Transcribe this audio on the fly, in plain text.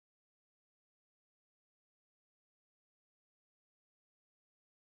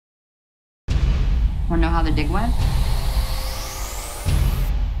Wanna know how the dig went?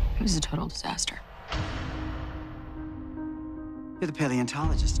 It was a total disaster. You're the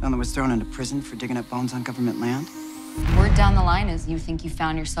paleontologist, one that was thrown into prison for digging up bones on government land? Word down the line is you think you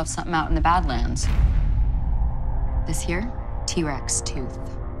found yourself something out in the Badlands. This here, T-Rex tooth.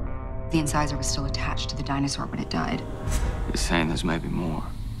 The incisor was still attached to the dinosaur when it died. You're saying there's maybe more.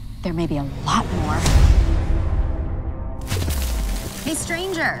 There may be a lot more. Hey,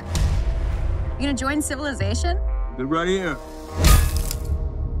 stranger. You gonna join civilization? Good right here.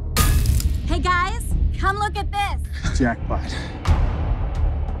 Hey, guys, come look at this. Jackpot.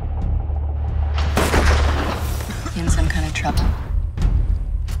 You in some kind of trouble?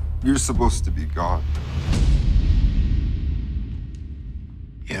 You're supposed to be God.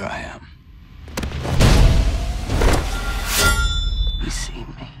 Here I am. You see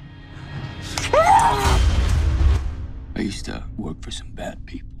me? I used to work for some bad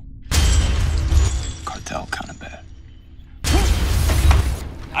people. Cartel kind of bad.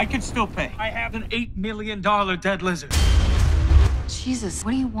 I can still pay. I have an $8 million dead lizard. Jesus,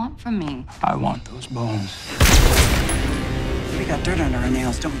 what do you want from me? I want those bones. We got dirt under our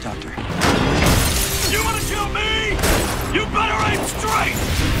nails, don't we, Doctor? You want to kill me? You better aim straight!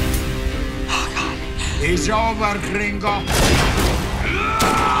 Oh, God. It's over, gringo.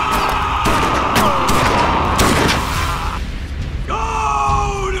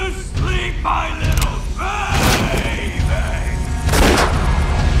 Go to sleep, my little baby!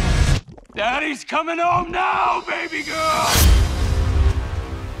 Daddy's coming home now, baby girl!